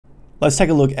Let's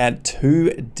take a look at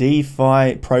 2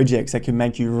 DeFi projects that can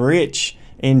make you rich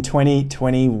in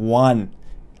 2021.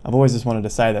 I've always just wanted to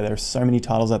say that there are so many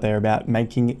titles out there about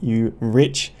making you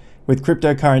rich with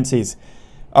cryptocurrencies.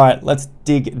 All right, let's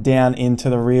dig down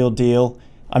into the real deal.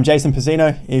 I'm Jason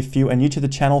Pizzino. If you are new to the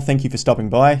channel, thank you for stopping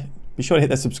by. Be sure to hit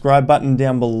that subscribe button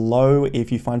down below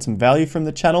if you find some value from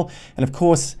the channel. And of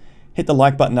course, hit the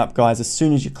like button up, guys, as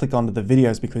soon as you click onto the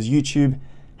videos, because YouTube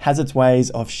has its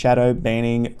ways of shadow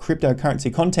banning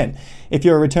cryptocurrency content. If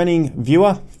you're a returning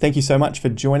viewer, thank you so much for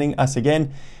joining us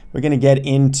again. We're going to get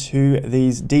into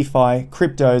these DeFi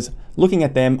cryptos, looking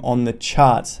at them on the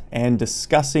charts and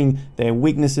discussing their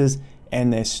weaknesses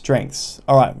and their strengths.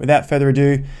 All right, without further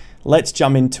ado, let's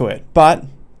jump into it. But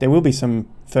there will be some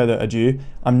further ado.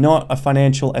 I'm not a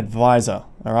financial advisor.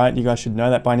 All right, you guys should know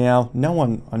that by now. No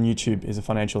one on YouTube is a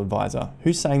financial advisor.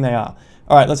 Who's saying they are?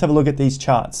 All right, let's have a look at these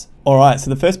charts. All right, so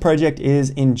the first project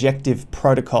is Injective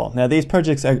Protocol. Now, these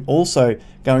projects are also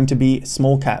going to be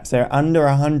small caps. They're under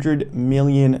 $100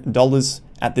 million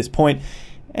at this point,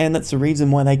 and that's the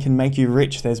reason why they can make you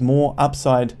rich. There's more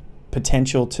upside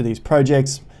potential to these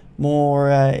projects.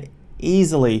 More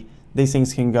easily, these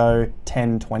things can go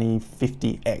 10, 20,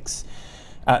 50x.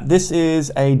 This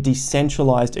is a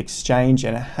decentralized exchange,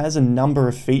 and it has a number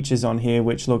of features on here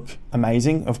which look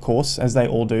amazing, of course, as they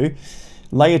all do.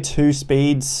 Layer 2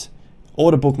 speeds,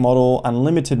 order book model,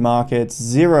 unlimited markets,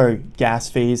 zero gas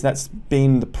fees. That's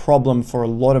been the problem for a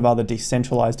lot of other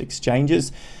decentralized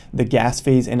exchanges. The gas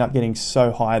fees end up getting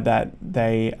so high that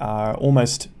they are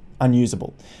almost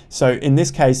unusable. So in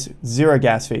this case, zero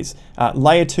gas fees.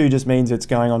 Layer 2 just means it's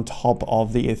going on top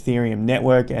of the Ethereum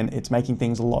network, and it's making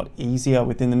things a lot easier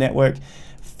within the network.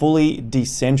 Fully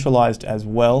decentralized as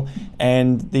well.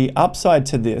 And the upside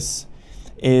to this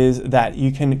is that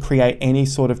you can create any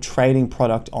sort of trading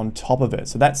product on top of it.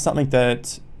 So that's something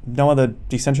that no other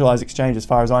decentralized exchange, as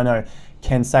far as I know,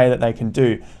 can say that they can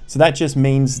do. So that just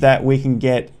means that we can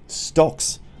get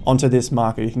stocks onto this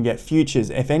market. You can get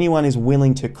futures. If anyone is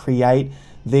willing to create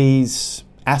these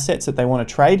assets that they want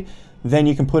to trade, then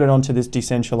you can put it onto this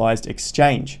decentralized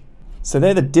exchange. So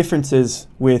they're the differences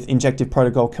with Injective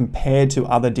Protocol compared to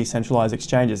other decentralized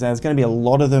exchanges. Now, there's going to be a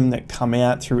lot of them that come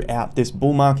out throughout this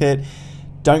bull market.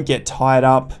 Don't get tied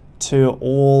up to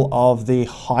all of the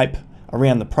hype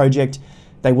around the project.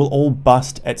 They will all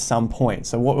bust at some point.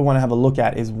 So what we want to have a look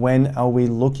at is, when are we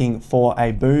looking for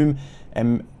a boom?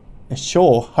 And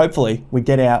sure, hopefully we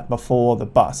get out before the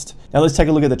bust. Now let's take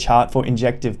a look at the chart for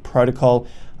Injective Protocol.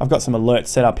 I've got some alerts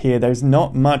set up here. There's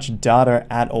not much data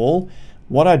at all.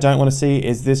 What I don't want to see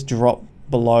is this drop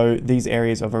below these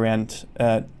areas of around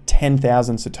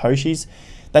 10,000 Satoshis.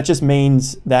 That just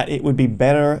means that it would be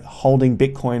better holding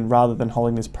Bitcoin rather than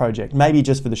holding this project. Maybe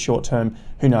just for the short term,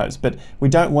 who knows? But we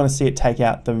don't want to see it take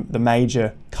out the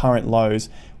major current lows,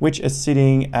 which are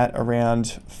sitting at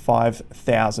around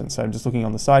 5,000. So I'm just looking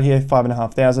on the side here,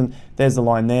 5,500. There's the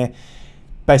line there.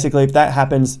 Basically, if that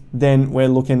happens, then we're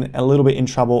looking a little bit in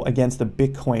trouble against the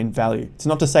Bitcoin value. It's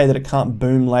not to say that it can't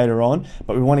boom later on,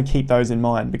 but we want to keep those in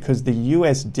mind, because the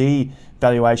USD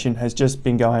valuation has just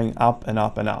been going up and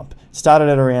up and up. Started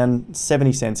at around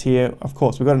 70 cents here. Of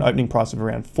course, we've got an opening price of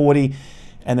around 40,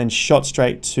 and then shot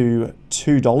straight to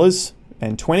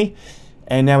 $2.20.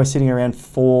 And now we're sitting around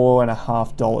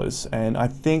 $4.50. And I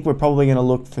think we're probably going to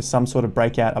look for some sort of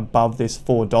breakout above this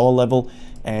 $4 level.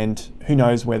 And who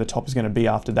knows where the top is going to be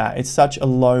after that. It's such a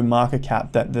low market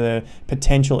cap that the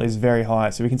potential is very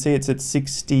high. So we can see it's at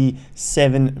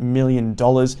 $67 million.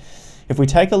 If we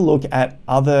take a look at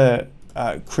other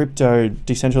crypto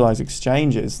decentralized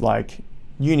exchanges like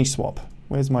UNISWAP,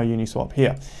 where's my UNISWAP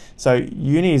here? So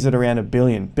Uni is at around $1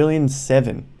 billion,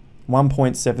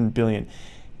 1.7 billion.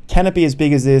 Can it be as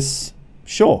big as this?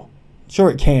 Sure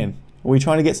it can. Are we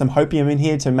trying to get some hopium in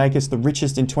here to make us the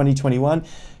richest in 2021?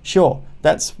 Sure,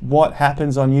 that's what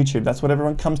happens on YouTube. That's what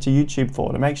everyone comes to YouTube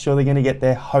for, to make sure they're going to get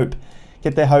their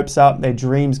hopes up, their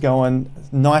dreams going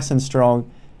nice and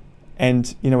strong.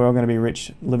 And, you know, we're all going to be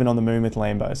rich, living on the moon with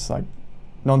Lambos. Like,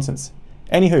 nonsense.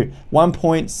 Anywho,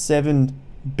 1.7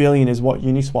 billion is what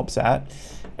Uniswap's at.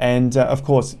 And of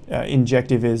course,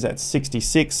 Injective is at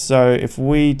 66. So if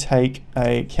we take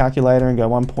a calculator and go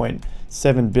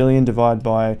 1.7 billion divided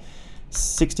by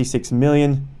 66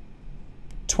 million,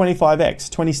 25x,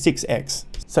 26x.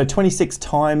 So 26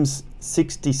 times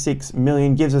 66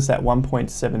 million gives us that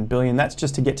 1.7 billion. That's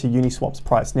just to get to Uniswap's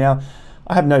price. Now,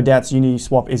 I have no doubts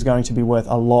Uniswap is going to be worth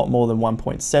a lot more than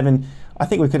 1.7. I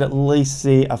think we could at least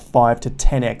see a 5 to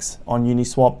 10x on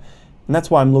Uniswap. And that's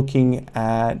why I'm looking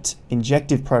at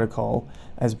Injective Protocol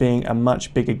as being a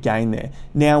much bigger gain there.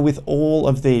 Now with all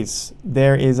of these,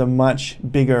 there is a much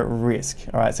bigger risk.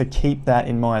 All right, so keep that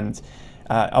in mind.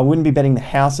 I wouldn't be betting the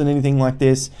house on anything like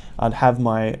this. I'd have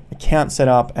my account set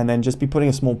up and then just be putting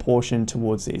a small portion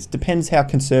towards these. Depends how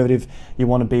conservative you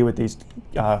want to be with these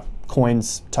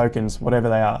coins, tokens, whatever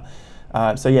they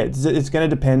are. So yeah, it's going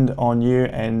to depend on you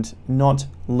and not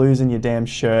losing your damn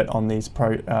shirt on these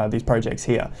projects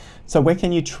here. So where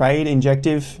can you trade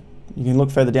Injective? You can look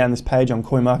further down this page on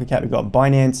CoinMarketCap. We've got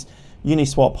Binance,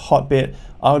 Uniswap, Hotbit.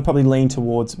 I would probably lean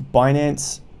towards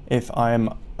Binance if I'm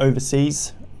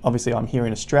overseas. Obviously, I'm here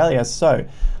in Australia, so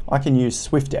I can use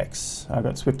SwiftX. I've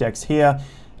got SwiftX here,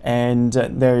 and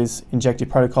there is Injective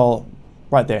Protocol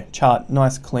right there. Chart,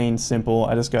 nice, clean, simple.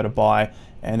 I just go to buy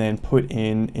and then put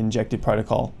in Injective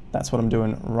Protocol. That's what I'm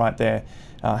doing right there.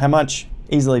 How much?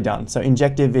 Easily done. So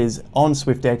Injective is on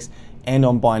SwiftX and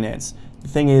on Binance. The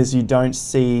thing is, you don't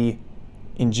see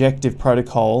Injective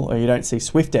Protocol, or you don't see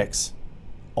SwiftX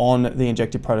on the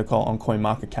Injective Protocol on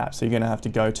CoinMarketCap. So you're going to have to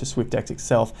go to SwiftX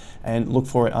itself and look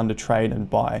for it under trade and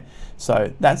buy.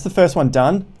 So that's the first one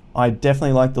done. I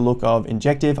definitely like the look of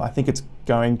Injective. I think it's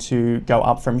going to go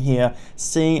up from here,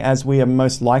 seeing as we are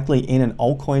most likely in an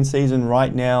altcoin season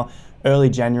right now, early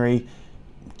January.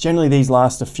 Generally these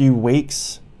last a few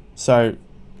weeks. So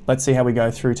let's see how we go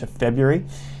through to February.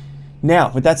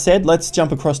 Now, with that said, let's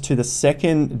jump across to the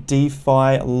second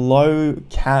DeFi low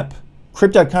cap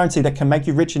cryptocurrency that can make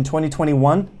you rich in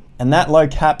 2021, and that low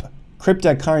cap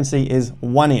cryptocurrency is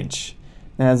 1inch.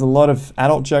 Now there's a lot of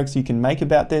adult jokes you can make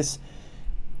about this.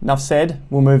 Enough said,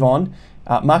 we'll move on.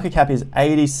 Market cap is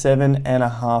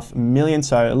 87.5 million,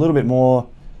 so a little bit more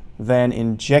than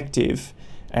Injective,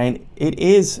 and it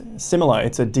is similar.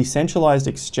 It's a decentralized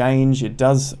exchange. It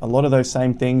does a lot of those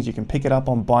same things. You can pick it up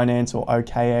on Binance or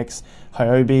OKX,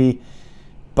 Huobi,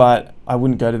 but I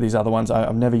wouldn't go to these other ones.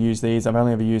 I've never used these. I've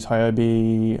only ever used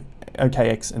Huobi,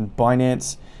 OKX, and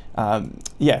Binance.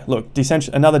 Yeah, look,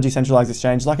 another decentralized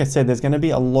exchange. Like I said, there's going to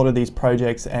be a lot of these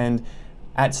projects, and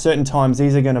at certain times,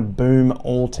 these are going to boom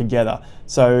all together.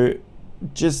 So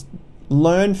just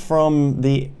learn from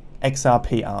the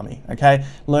XRP army, okay?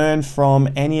 Learn from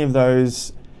any of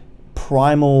those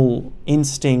primal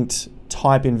instinct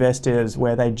type investors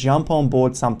where they jump on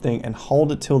board something and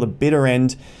hold it till the bitter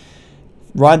end,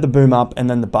 ride the boom up and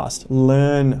then the bust.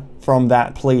 Learn from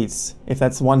that, please. If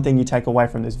that's one thing you take away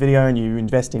from this video and you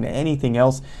invest in anything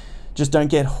else, just don't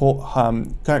get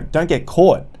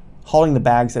caught holding the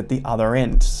bags at the other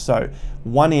end. So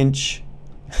 1inch,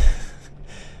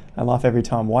 I laugh every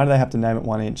time. Why do they have to name it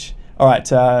 1inch? All right,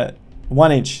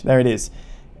 1inch, there it is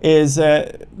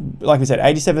like we said,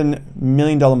 $87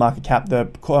 million market cap. The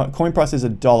coin price is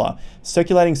 $1.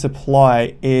 Circulating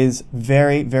supply is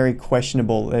very, very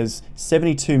questionable. There's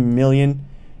 72 million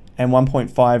and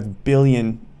 1.5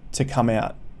 billion to come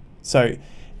out. So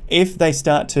if they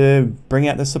start to bring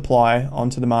out the supply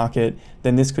onto the market,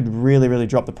 then this could really, really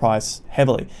drop the price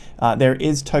heavily. There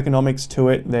is tokenomics to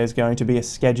it. There's going to be a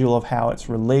schedule of how it's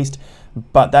released,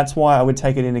 but that's why I would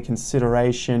take it into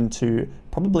consideration to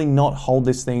probably not hold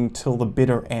this thing till the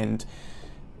bitter end.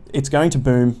 It's going to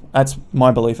boom. That's my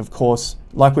belief, of course.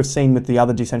 Like we've seen with the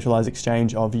other decentralized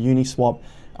exchange of Uniswap,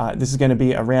 this is going to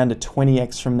be around a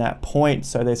 20x from that point.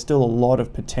 So there's still a lot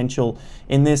of potential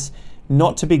in this.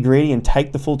 Not to be greedy and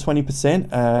take the full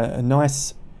 20%. A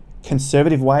nice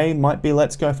conservative way might be,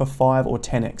 let's go for 5 or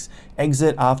 10x.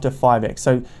 Exit after 5x.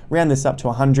 So round this up to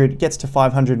 100, gets to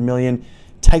 500 million.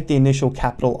 Take the initial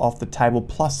capital off the table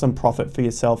plus some profit for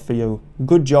yourself for your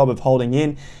good job of holding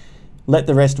in. Let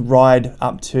the rest ride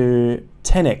up to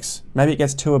 10x. Maybe it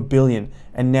gets to $1 billion.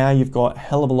 And now you've got a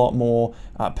hell of a lot more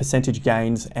percentage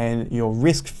gains and you're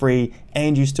risk free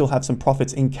and you still have some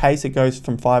profits in case it goes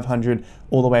from 500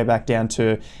 all the way back down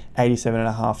to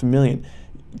 87.5 million.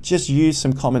 Just use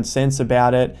some common sense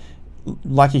about it.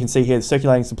 Like you can see here, the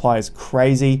circulating supply is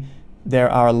crazy. There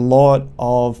are a lot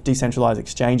of decentralized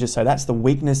exchanges, so that's the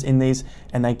weakness in these,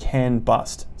 and they can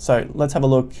bust. So let's have a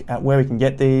look at where we can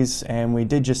get these, and we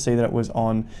did just see that it was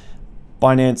on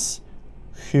Binance,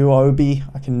 Huobi,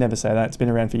 I can never say that, it's been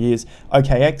around for years,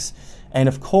 OKX, and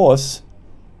of course,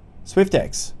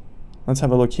 SwiftX. Let's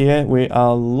have a look here. We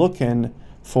are looking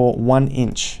for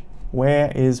 1inch.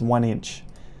 Where is 1inch?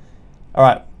 All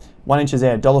right, 1inch is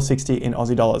there, $1.60 in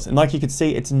Aussie dollars. And like you could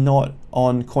see, it's not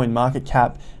on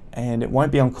CoinMarketCap, and it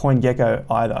won't be on CoinGecko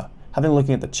either. Having a look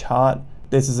at the chart,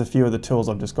 this is a few of the tools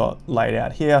I've just got laid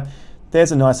out here.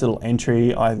 There's a nice little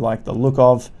entry I like the look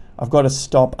of. I've got a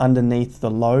stop underneath the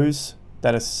lows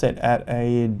that is set at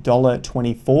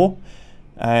 $1.24,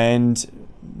 and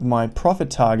my profit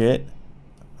target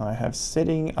I have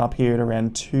setting up here at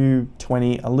around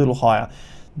 220, a little higher.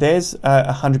 there's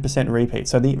a 100% repeat.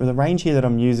 So the range here that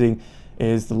I'm using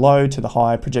is the low to the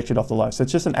high projected off the low. So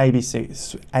it's just an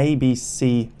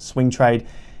ABC swing trade.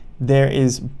 There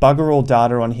is bugger all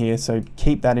data on here, so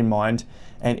keep that in mind.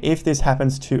 And if this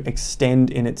happens to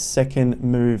extend in its second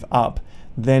move up,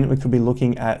 then we could be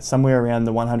looking at somewhere around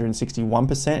the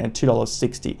 161% at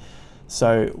 $2.60.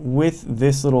 So with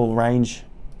this little range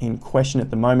in question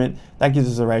at the moment, that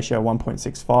gives us a ratio of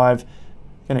 1.65.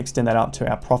 Going to extend that up to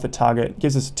our profit target,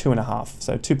 gives us 2.5,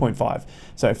 so 2.5.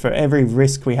 So for every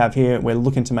risk we have here, we're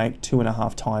looking to make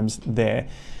 2.5 times there.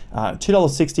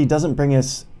 $2.60 doesn't bring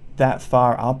us that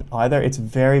far up either. It's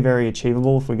very, very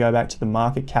achievable if we go back to the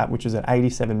market cap, which was at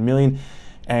 87 million,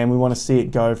 and we want to see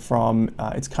it go from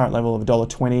its current level of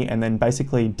 $1.20 and then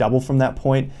basically double from that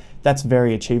point. That's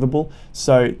very achievable.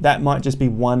 So that might just be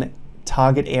one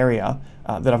target area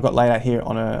that I've got laid out here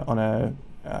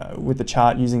with the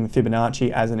chart using the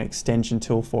Fibonacci as an extension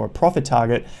tool for a profit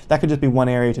target. That could just be one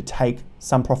area to take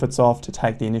some profits off, to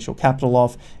take the initial capital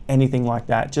off, anything like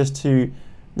that, just to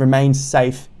remain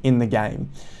safe in the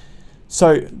game.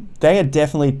 So they are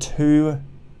definitely two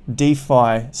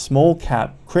DeFi small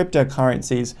cap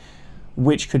cryptocurrencies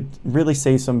which could really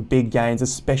see some big gains,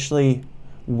 especially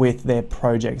with their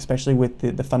project, especially with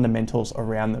the fundamentals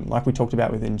around them. Like we talked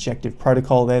about with Injective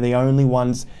Protocol, they're the only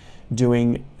ones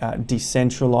doing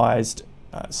decentralized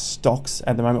stocks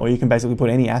at the moment, or you can basically put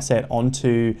any asset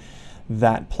onto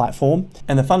that platform.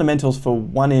 And the fundamentals for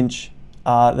 1inch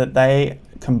are that they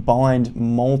combined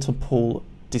multiple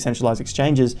decentralized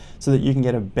exchanges so that you can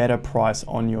get a better price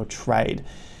on your trade.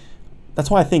 That's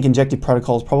why I think Injective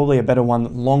Protocol is probably a better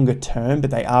one longer term,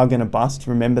 but they are going to bust.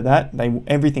 Remember that.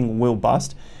 Everything will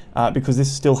bust because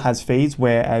this still has fees,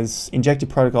 whereas Injective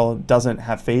Protocol doesn't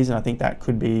have fees, and I think that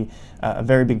could be a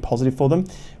very big positive for them.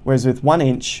 Whereas with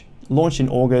 1inch, launched in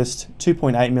August,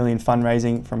 2.8 million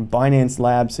fundraising from Binance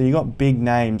Labs, so you got big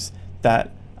names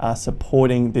that are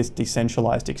supporting this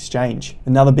decentralized exchange.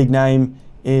 Another big name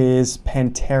is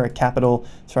Pantera Capital,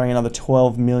 throwing another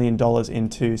 $12 million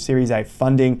into Series A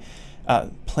funding.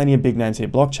 Plenty of big names here: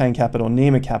 Blockchain Capital,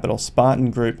 Nima Capital,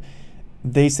 Spartan Group.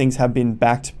 These things have been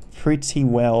backed pretty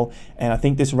well, and I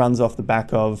think this runs off the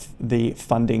back of the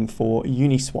funding for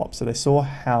UNISWAP. So they saw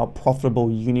how profitable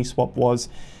UNISWAP was,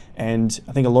 and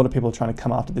I think a lot of people are trying to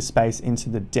come after this space into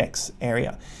the DEX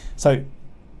area. So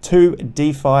two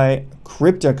DeFi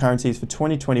cryptocurrencies for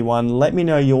 2021. Let me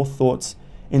know your thoughts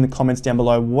in the comments down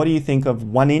below. What do you think of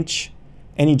 1inch?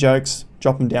 Any jokes,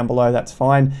 drop them down below, that's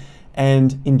fine.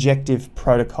 And Injective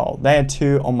Protocol. They are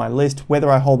two on my list. Whether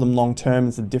I hold them long term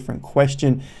is a different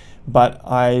question, but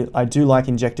I do like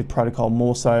Injective Protocol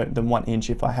more so than 1inch.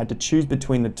 If I had to choose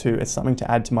between the two, it's something to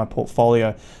add to my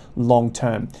portfolio long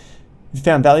term. If you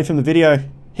found value from the video,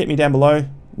 hit me down below.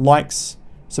 Likes,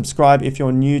 subscribe if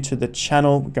you're new to the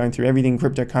channel. We're going through everything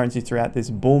cryptocurrency throughout this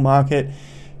bull market.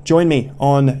 Join me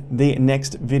on the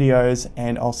next videos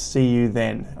and I'll see you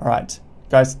then. All right,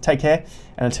 guys, take care.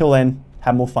 And until then,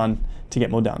 have more fun to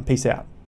get more done. Peace out.